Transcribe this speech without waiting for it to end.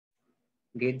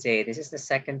Good day. This is the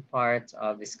second part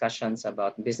of discussions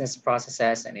about business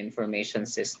processes and information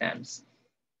systems.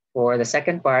 For the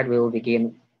second part, we will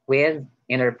begin with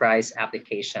enterprise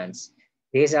applications.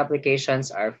 These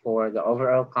applications are for the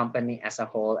overall company as a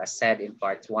whole, as said in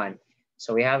part one.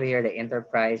 So we have here the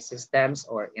enterprise systems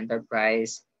or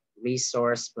enterprise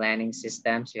resource planning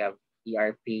systems. We have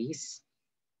ERPs.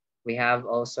 We have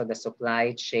also the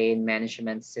supply chain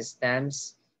management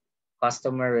systems,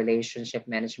 customer relationship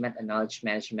management, and knowledge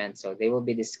management. So they will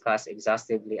be discussed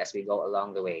exhaustively as we go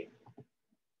along the way.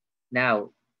 Now,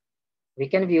 we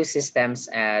can view systems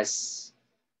as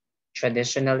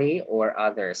traditionally or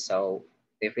others. So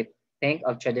if we think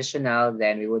of traditional,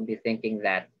 then we would be thinking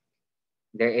that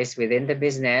there is within the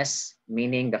business,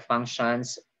 meaning the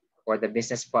functions or the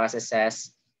business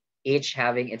processes, each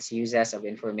having its uses of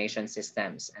information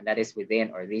systems, and that is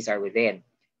within, or these are within,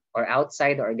 or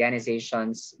outside the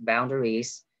organization's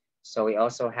boundaries. So we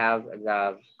also have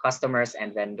the customers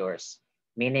and vendors,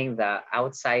 meaning the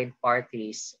outside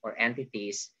parties or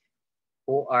entities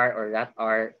who are or that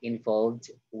are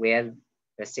involved with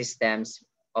the systems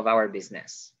of our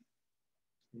business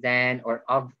then or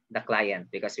of the client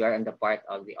because we are in the part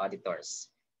of the auditors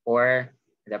or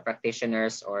the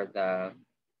practitioners or the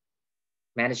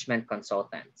management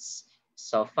consultants.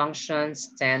 So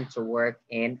functions tend to work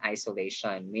in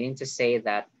isolation, meaning to say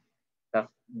that the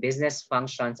business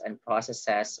functions and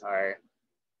processes are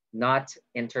not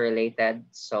interrelated.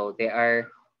 So they are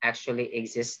actually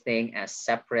existing as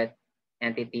separate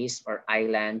entities or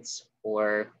islands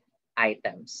or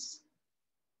items.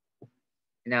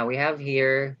 Now we have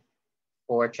here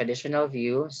for traditional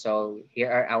view. So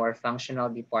here are our functional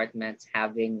departments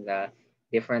having the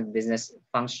different business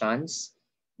functions.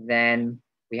 Then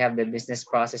we have the business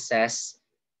processes,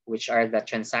 which are the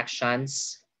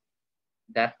transactions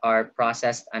that are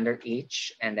processed under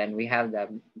each. And then we have the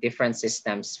different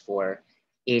systems for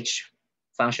each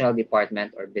functional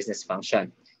department or business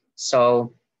function.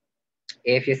 So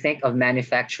if you think of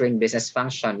manufacturing business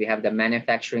function, we have the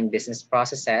manufacturing business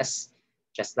processes,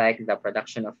 just like the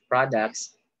production of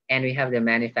products, and we have the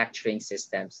manufacturing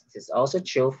systems. This is also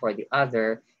true for the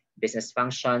other business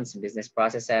functions, business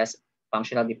processes,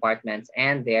 functional departments,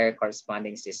 and their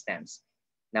corresponding systems.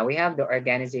 Now we have the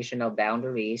organizational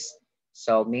boundaries.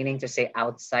 So meaning to say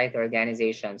outside the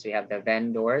organizations, we have the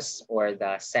vendors or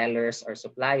the sellers or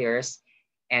suppliers,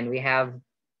 and we have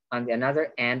on the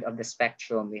another end of the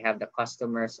spectrum, we have the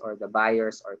customers or the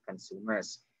buyers or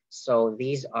consumers. So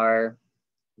these are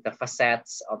the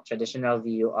facets of traditional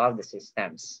view of the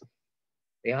systems.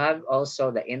 We have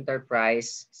also the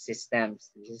enterprise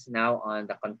systems. This is now on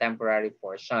the contemporary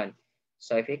portion.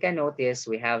 So if you can notice,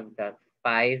 we have the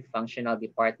 5 functional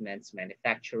departments: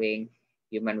 manufacturing,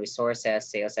 human resources,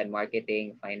 sales and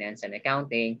marketing, finance and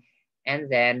accounting.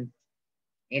 And then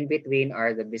in between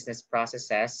are the business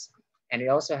processes. And we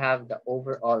also have the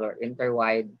overall or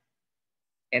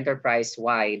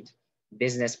enterprise-wide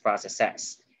business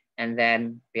processes. And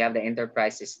then we have the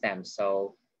enterprise system.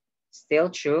 So still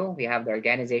true, we have the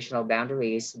organizational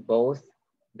boundaries, both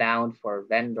bound for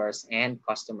vendors and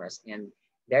customers. And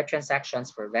their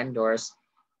transactions for vendors,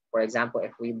 for example,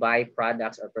 if we buy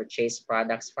products or purchase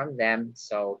products from them,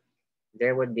 so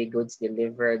there would be goods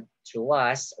delivered to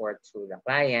us or to the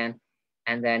client.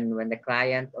 And then when the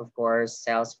client, of course,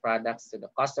 sells products to the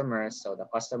customers, so the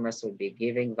customers would be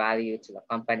giving value to the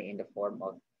company in the form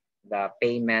of the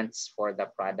payments for the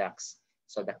products.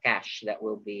 So the cash that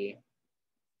will be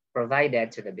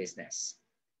provided to the business.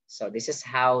 So this is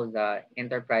how the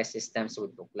enterprise systems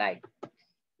would look like.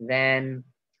 Then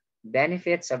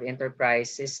benefits of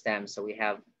enterprise systems. So we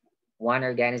have one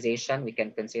organization, we can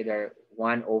consider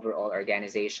one overall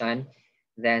organization.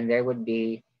 Then there would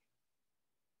be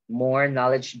more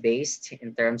knowledge based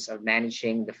in terms of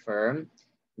managing the firm.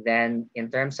 Then in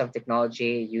terms of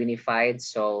technology, unified.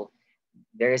 So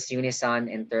there is unison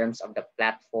in terms of the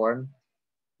platform,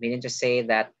 meaning to say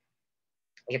that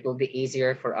it will be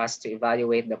easier for us to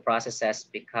evaluate the processes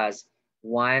because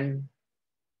one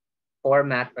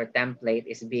format or template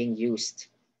is being used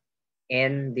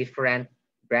in different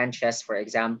branches, for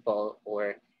example,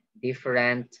 or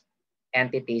different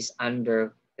entities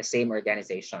under the same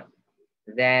organization.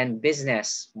 Then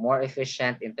business, more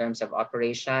efficient in terms of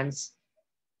operations,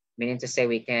 meaning to say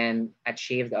we can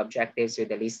achieve the objectives with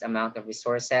the least amount of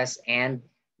resources, and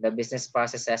the business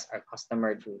processes are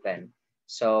customer driven.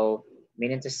 So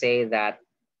meaning to say that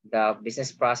the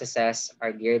business processes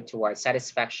are geared towards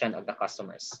satisfaction of the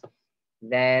customers.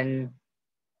 Then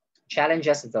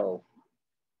challenges though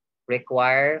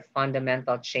require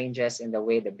fundamental changes in the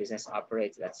way the business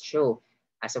operates. That's true.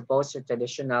 As opposed to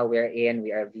traditional wherein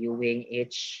we are viewing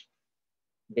each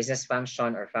business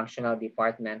function or functional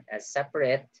department as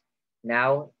separate,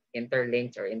 now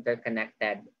interlinked or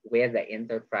interconnected with the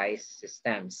enterprise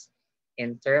systems.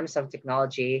 In terms of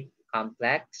technology,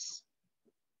 complex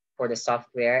for the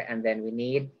software, and then we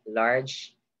need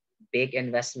large, big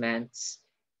investments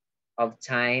of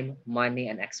time, money,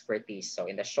 and expertise. So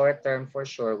in the short term, for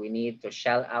sure, we need to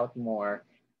shell out more.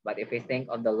 But if we think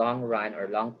of the long run or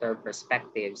long-term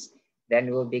perspectives, then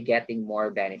we'll be getting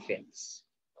more benefits.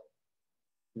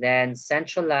 Then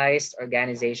centralized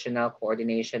organizational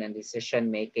coordination and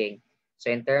decision making. So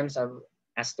in terms of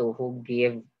as to who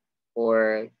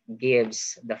or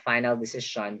gives the final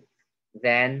decision,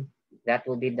 then that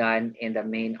will be done in the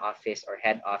main office or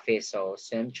head office, so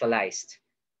centralized.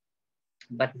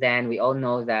 But then we all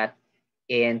know that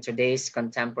in today's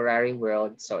contemporary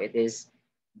world, so it is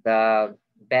the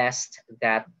best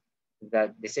that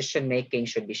the decision making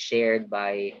should be shared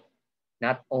by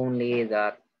not only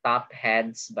the top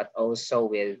heads, but also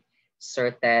with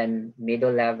certain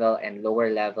middle level and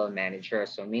lower level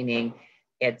managers. So meaning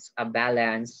it's a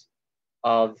balance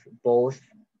of both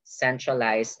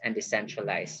centralized and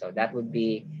decentralized. So that would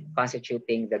be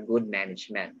constituting the good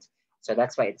management. So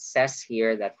that's why it says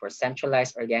here that for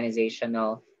centralized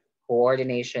organizational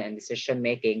coordination and decision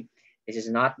making, this is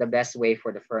not the best way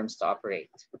for the firms to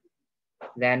operate.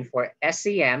 Then for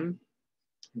SCM,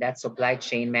 that supply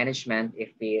chain management,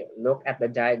 if we look at the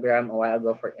diagram a while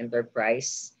ago for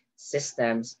enterprise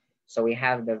systems, so we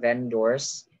have the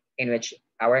vendors in which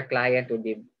our client would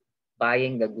be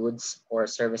buying the goods or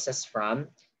services from,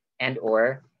 and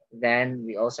or then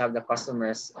we also have the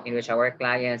customers in which our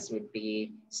clients would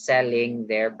be selling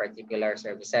their particular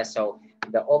services. So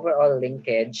the overall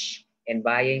linkage in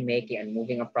buying, making, and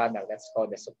moving a product, that's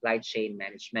called the supply chain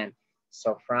management.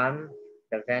 So from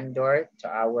the vendor to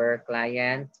our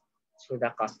client to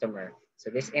the customer. So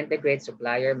this integrates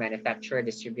supplier, manufacturer,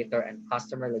 distributor, and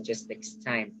customer logistics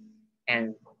time.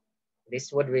 And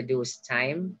this would reduce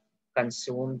time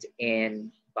consumed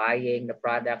in buying the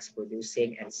products,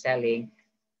 producing, and selling,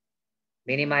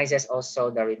 minimizes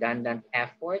also the redundant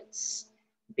efforts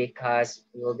because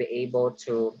we will be able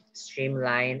to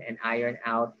streamline and iron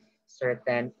out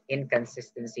certain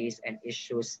inconsistencies and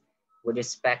issues with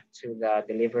respect to the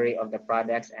delivery of the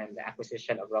products and the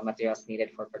acquisition of raw materials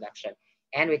needed for production.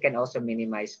 And we can also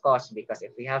minimize costs because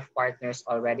if we have partners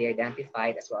already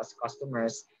identified as well as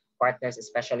customers, partners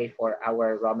especially for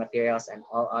our raw materials and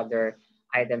all other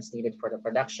items needed for the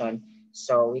production,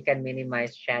 so we can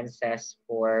minimize chances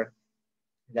for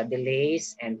the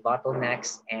delays and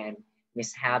bottlenecks and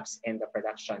mishaps in the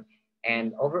production.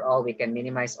 And overall, we can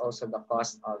minimize also the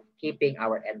cost of keeping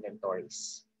our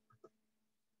inventories.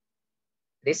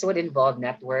 This would involve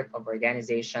network of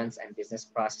organizations and business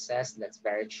processes. That's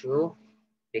very true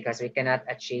because we cannot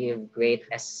achieve great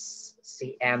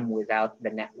SCM without the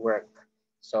network.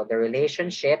 So the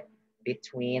relationship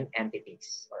between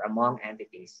entities or among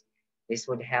entities. This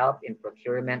would help in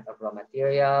procurement of raw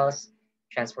materials,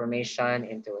 transformation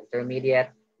into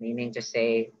intermediate, meaning to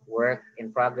say work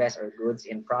in progress or goods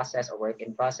in process or work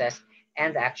in process,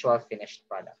 and the actual finished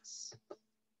products.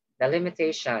 The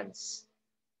limitations.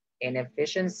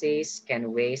 Inefficiencies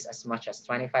can waste as much as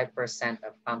 25%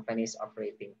 of companies'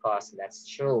 operating costs. That's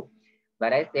true.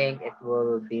 But I think it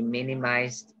will be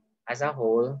minimized as a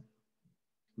whole.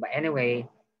 But anyway,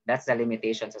 that's the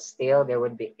limitation. So still there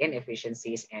would be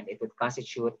inefficiencies and it would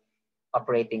constitute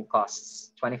operating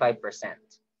costs, 25%.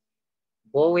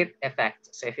 Bullwhip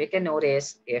effect. So if you can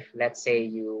notice, if let's say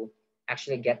you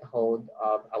actually get hold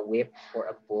of a whip or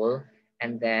a bull,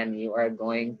 and then you are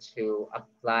going to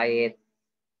apply it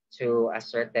to a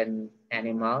certain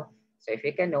animal. So if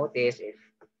you can notice, if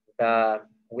the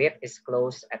whip is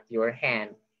close at your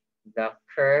hand, the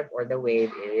curve or the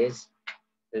wave is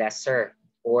lesser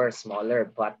or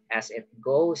smaller. But as it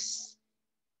goes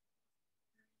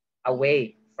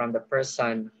away from the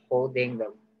person holding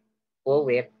the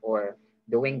bullwhip or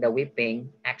doing the whipping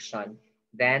action,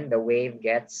 then the wave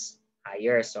gets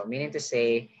higher. So meaning to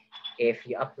say, if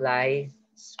you apply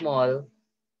small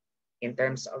in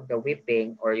terms of the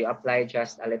whipping or you apply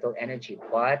just a little energy,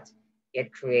 but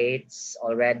it creates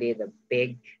already the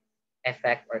big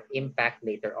effect or impact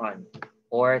later on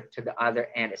or to the other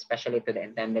end, especially to the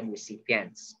intended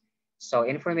recipients. So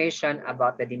information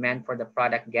about the demand for the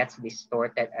product gets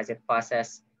distorted as it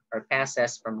passes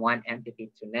from one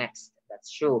entity to next. That's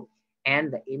true.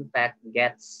 And the impact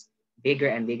gets bigger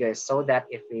and bigger so that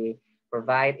if we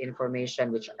provide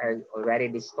information which are already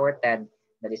distorted,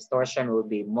 the distortion will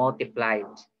be multiplied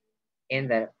in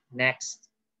the next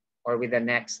or with the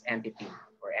next entity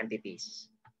or entities.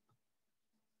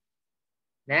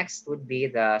 Next would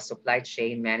be the supply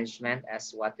chain management,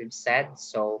 as what we've said.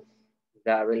 So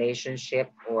the relationship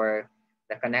or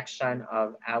the connection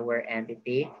of our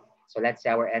entity. So let's say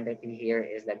our entity here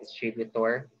is the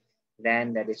distributor.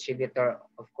 Then the distributor,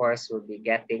 of course, will be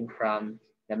getting from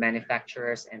the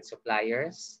manufacturers and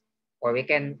suppliers. Or we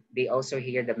can be also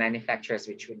here the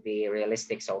manufacturers, which would be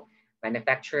realistic. So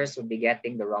manufacturers would be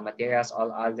getting the raw materials,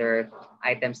 all other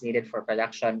items needed for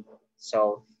production.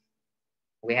 So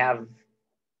we have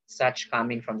such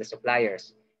coming from the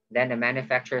suppliers. Then the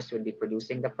manufacturers would be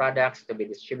producing the products to be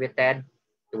distributed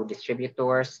to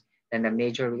distributors, then the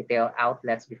major retail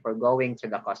outlets before going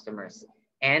to the customers.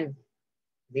 And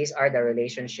these are the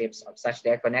relationships of such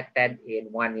they're connected in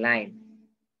one line.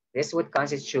 This would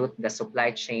constitute the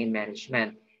supply chain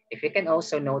management. If you can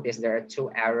also notice, there are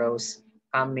two arrows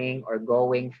coming or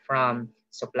going from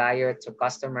supplier to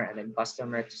customer and then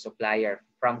customer to supplier.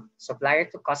 From supplier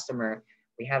to customer,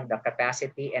 we have the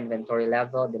capacity, inventory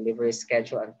level, delivery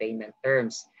schedule, and payment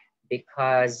terms,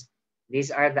 because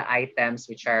these are the items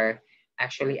which are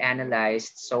actually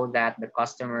analyzed so that the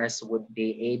customers would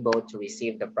be able to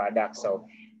receive the product. So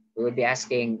we would be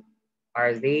asking,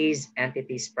 are these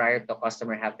entities prior to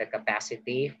customer have the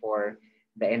capacity for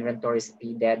the inventories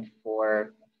needed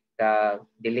for the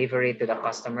delivery to the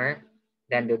customer?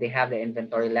 Then do they have the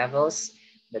inventory levels,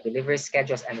 the delivery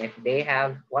schedules, and if they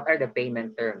have, what are the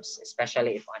payment terms,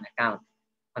 especially if on account?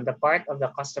 On the part of the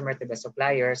customer to the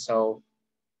supplier, so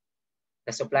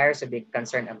the suppliers would be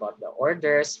concerned about the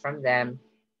orders from them,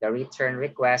 the return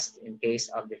request in case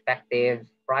of defective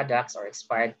products or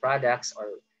expired products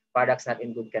or products not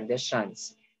in good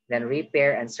conditions. Then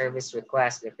repair and service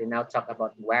request, if we now talk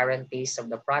about warranties of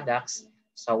the products,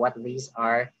 so what these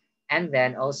are, and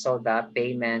then also the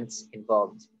payments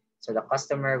involved. So the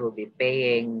customer will be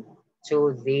paying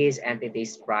to these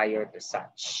entities prior to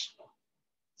such.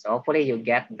 So hopefully you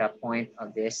get the point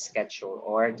of this schedule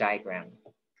or diagram.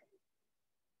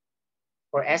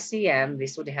 For SCM,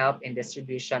 this would help in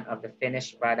distribution of the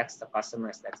finished products to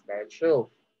customers. That's very true.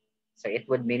 So it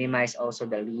would minimize also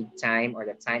the lead time or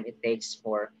the time it takes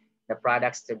for the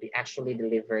products to be actually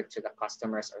delivered to the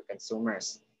customers or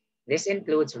consumers. This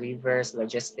includes reverse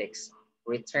logistics.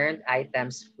 Returned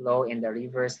items flow in the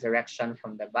reverse direction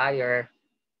from the buyer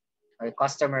or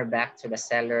customer back to the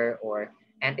seller or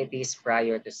entities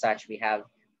prior to such. We have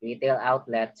retail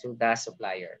outlet to the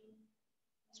supplier.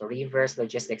 So reverse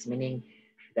logistics, meaning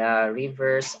the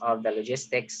reverse of the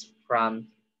logistics from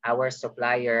our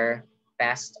supplier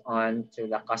passed on to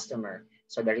the customer.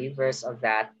 So the reverse of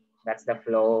that, that's the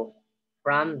flow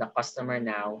from the customer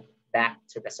now back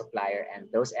to the supplier and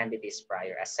those entities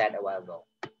prior, as said a while ago.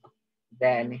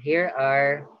 Then here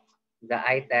are the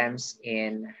items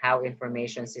in how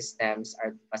information systems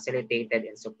are facilitated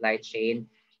in supply chain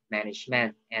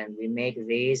management. And we make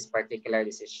these particular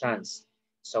decisions.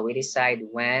 So we decide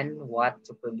when, what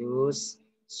to produce,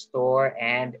 store,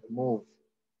 and move.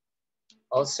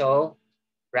 Also,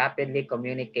 rapidly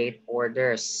communicate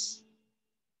orders.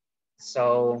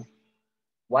 So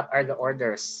what are the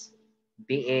orders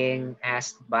being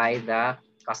asked by the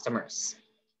customers?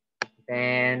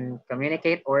 Then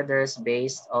communicate orders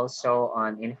based also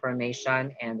on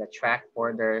information and the track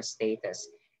order status.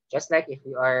 Just like if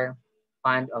you are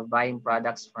fond of buying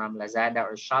products from Lazada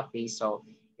or Shopee, so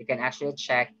you can actually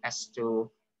check as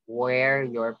to where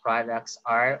your products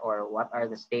are or what are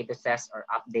the statuses or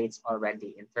updates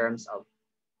already in terms of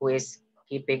who is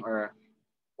keeping or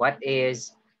what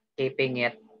is keeping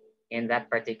it in that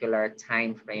particular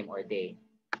time frame or day.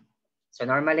 So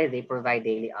normally they provide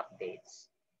daily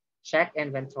updates. Check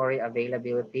inventory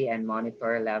availability and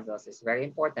monitor levels is very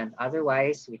important.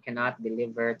 Otherwise, we cannot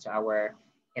deliver to our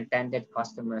intended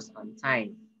customers on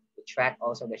time. We track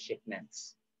also the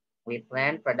shipments. We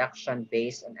plan production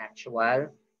based on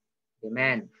actual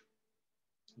demand.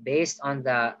 Based on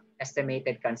the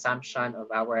estimated consumption of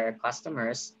our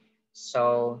customers,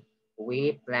 so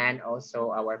we plan also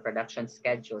our production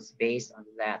schedules based on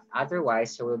that.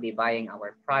 Otherwise, we will be buying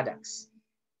our products.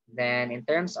 Then in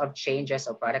terms of changes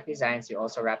of product designs, we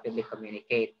also rapidly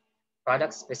communicate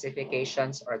product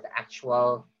specifications or the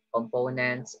actual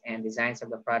components and designs of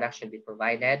the product should be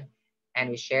provided. And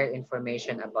we share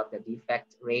information about the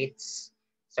defect rates.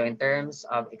 So in terms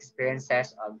of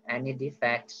experiences of any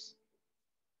defects,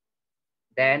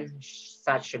 then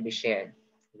such should be shared.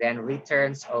 Then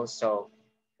returns also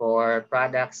for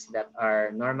products that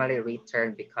are normally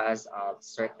returned because of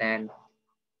certain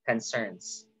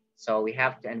concerns. So we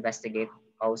have to investigate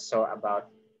also about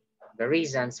the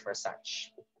reasons for such.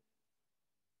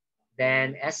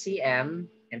 Then SCM,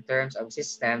 in terms of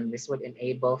system, this would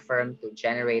enable firm to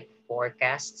generate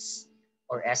forecasts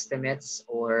or estimates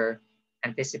or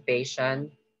anticipation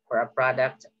for a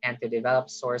product, and to develop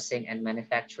sourcing and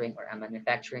manufacturing or a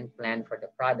manufacturing plan for the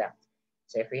product.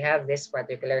 So if we have this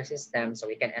particular system, so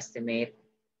we can estimate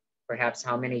perhaps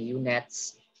how many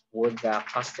units would the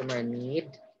customer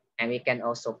need, and we can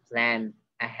also plan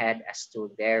ahead as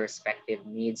to their respective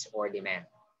needs or demand.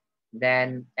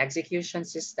 Then execution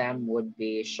system would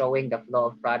be showing the flow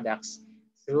of products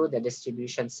through the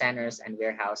distribution centers and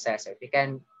warehouses. So if you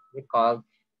can recall,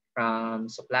 from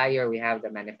supplier, we have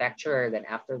the manufacturer. Then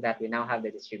after that, we now have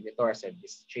the distributor. So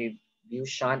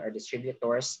distribution or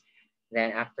distributors.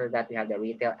 Then after that, we have the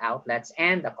retail outlets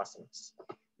and the customers.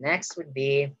 Next would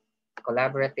be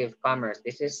collaborative commerce.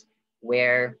 This is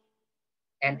where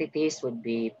entities would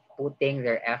be putting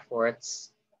their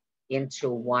efforts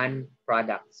into one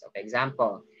product. So for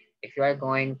example, if you are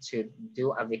going to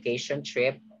do a vacation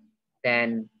trip,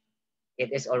 then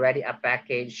it is already a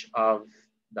package of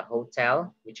the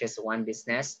hotel, which is one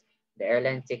business, the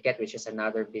airline ticket, which is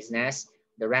another business,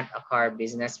 the rent a car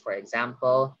business, for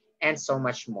example, and so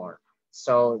much more.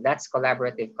 So that's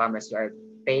collaborative commerce. You are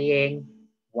paying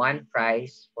one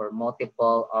price for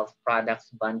multiple of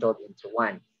products bundled into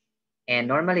one. And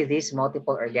normally these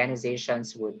multiple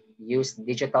organizations would use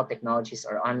digital technologies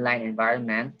or online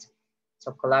environment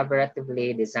to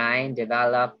collaboratively design,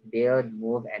 develop, build,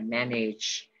 move, and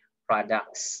manage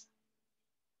products.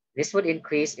 This would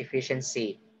increase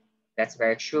efficiency. That's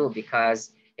very true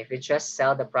because if we just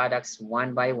sell the products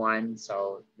one by one,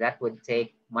 so that would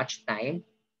take much time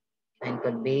and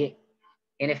could be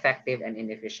ineffective and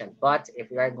inefficient. But if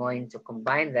we are going to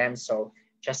combine them, so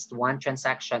just one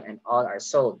transaction and all are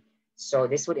sold. So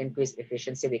this would increase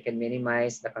efficiency. We can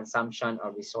minimize the consumption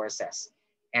of resources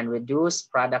and reduce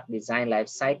product design life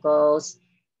cycles,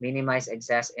 minimize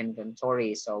excess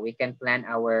inventory. So we can plan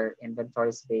our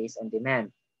inventories based on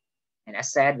demand. And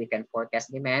as said, we can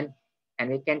forecast demand and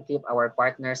we can keep our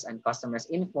partners and customers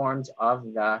informed of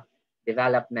the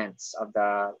developments of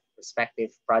the respective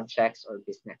projects or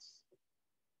business.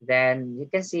 Then you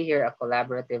can see here a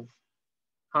collaborative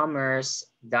commerce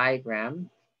diagram.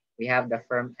 We have the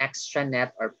firm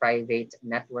extranet or private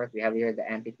network. We have here the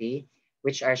entity,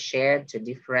 which are shared to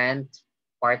different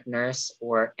partners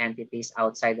or entities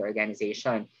outside the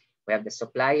organization. We have the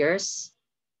suppliers.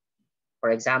 For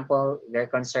example, their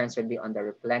concerns would be on the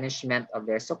replenishment of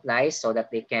their supplies so that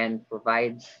they can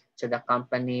provide to the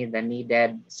company the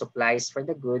needed supplies for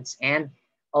the goods, and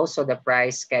also the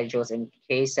price schedules in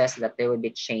cases that there would be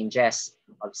changes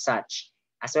of such,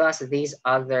 as well as these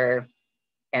other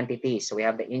entities. So we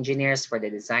have the engineers for the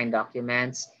design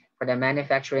documents, for the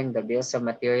manufacturing, the bills of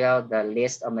material, the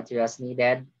list of materials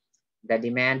needed, the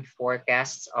demand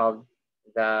forecasts of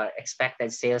the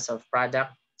expected sales of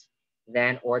product,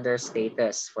 then order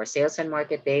status. For sales and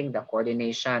marketing, the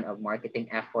coordination of marketing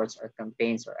efforts or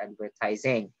campaigns or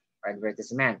advertising or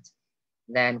advertisement.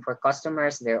 Then for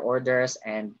customers, their orders,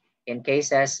 and in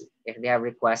cases, if they have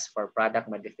requests for product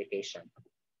modification.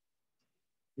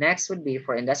 Next would be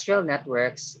for industrial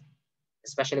networks,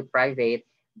 especially private,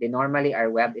 they normally are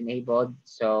web enabled.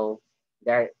 So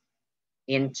they're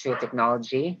into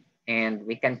technology and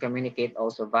we can communicate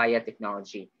also via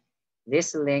technology.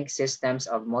 This links systems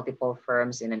of multiple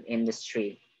firms in an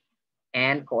industry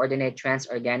and coordinate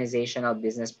trans-organizational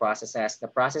business processes. The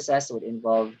processes would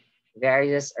involve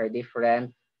various or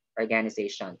different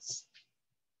organizations.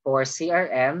 For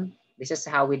CRM, this is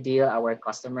how we deal our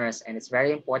customers, and it's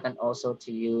very important also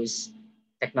to use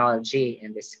technology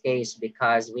in this case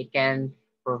because we can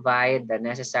provide the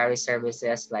necessary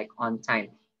services like on time,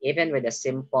 even with a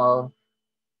simple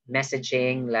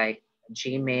messaging like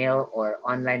Gmail or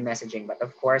online messaging. But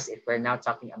of course, if we're now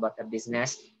talking about a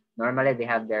business, normally they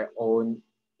have their own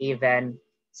even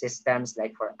systems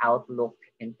like for Outlook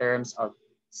in terms of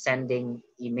sending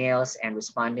emails and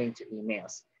responding to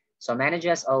emails. So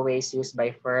managers always used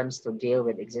by firms to deal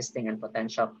with existing and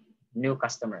potential new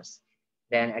customers.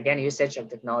 Then again, usage of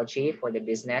technology for the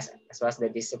business as well as the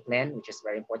discipline, which is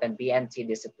very important, BNT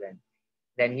discipline.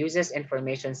 Then uses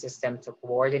information system to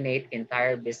coordinate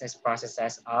entire business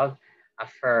processes of a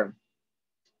firm.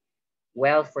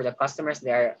 Well, for the customers,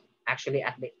 they're actually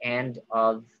at the end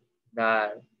of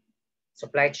the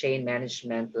supply chain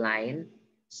management line.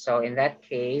 So in that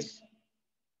case,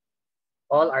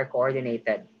 all are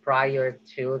coordinated prior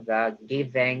to the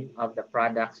giving of the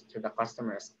products to the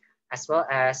customers, as well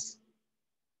as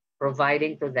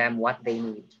providing to them what they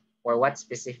need or what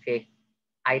specific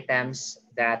items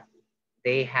that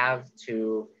they have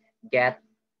to get,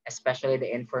 especially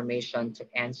the information to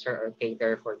answer or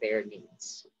cater for their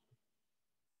needs.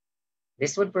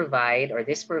 This would provide, or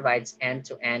this provides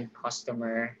end-to-end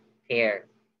customer care.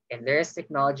 If there is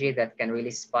technology that can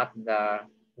really spot the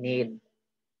need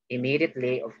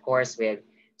immediately, of course, with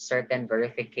certain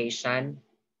verification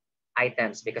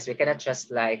items, because we cannot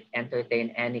just like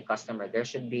entertain any customer. There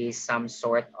should be some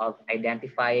sort of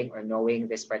identifying or knowing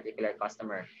this particular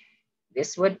customer.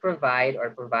 This would provide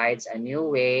or provides a new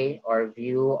way or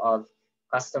view of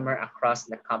customer across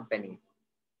the company,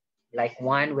 like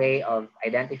one way of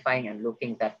identifying and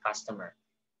looking that customer.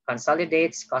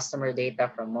 Consolidates customer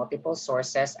data from multiple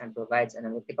sources and provides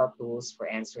analytical tools for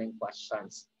answering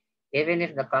questions. Even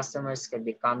if the customers could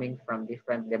be coming from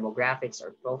different demographics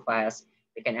or profiles,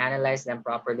 we can analyze them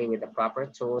properly with the proper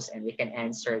tools and we can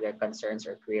answer their concerns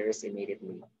or queries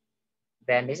immediately.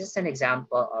 Then this is an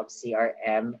example of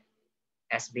CRM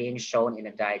as being shown in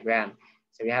a diagram.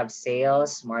 So we have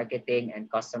sales, marketing,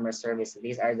 and customer service.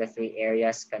 These are the three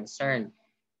areas concerned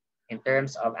in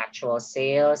terms of actual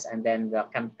sales, and then the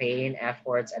campaign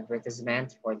efforts,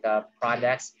 advertisement for the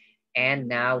products, and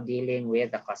now dealing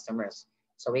with the customers.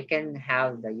 So we can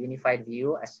have the unified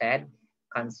view, as said,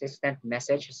 consistent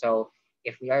message. So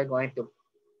if we are going to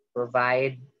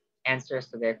provide answers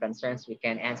to their concerns, we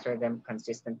can answer them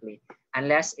consistently,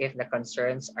 unless if the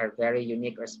concerns are very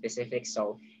unique or specific.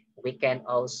 So we can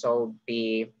also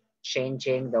be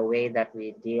changing the way that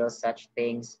we deal such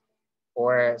things,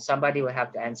 or somebody will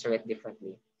have to answer it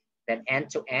differently. Then end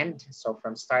to end, so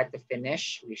from start to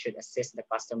finish, we should assist the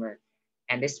customer.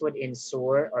 And this would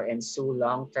ensue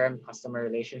long-term customer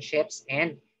relationships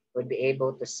and would be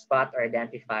able to spot or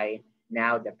identify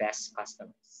now the best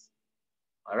customers.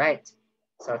 All right.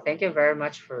 So thank you very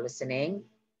much for listening.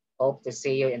 Hope to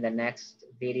see you in the next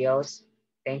videos.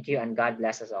 Thank you and God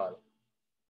bless us all.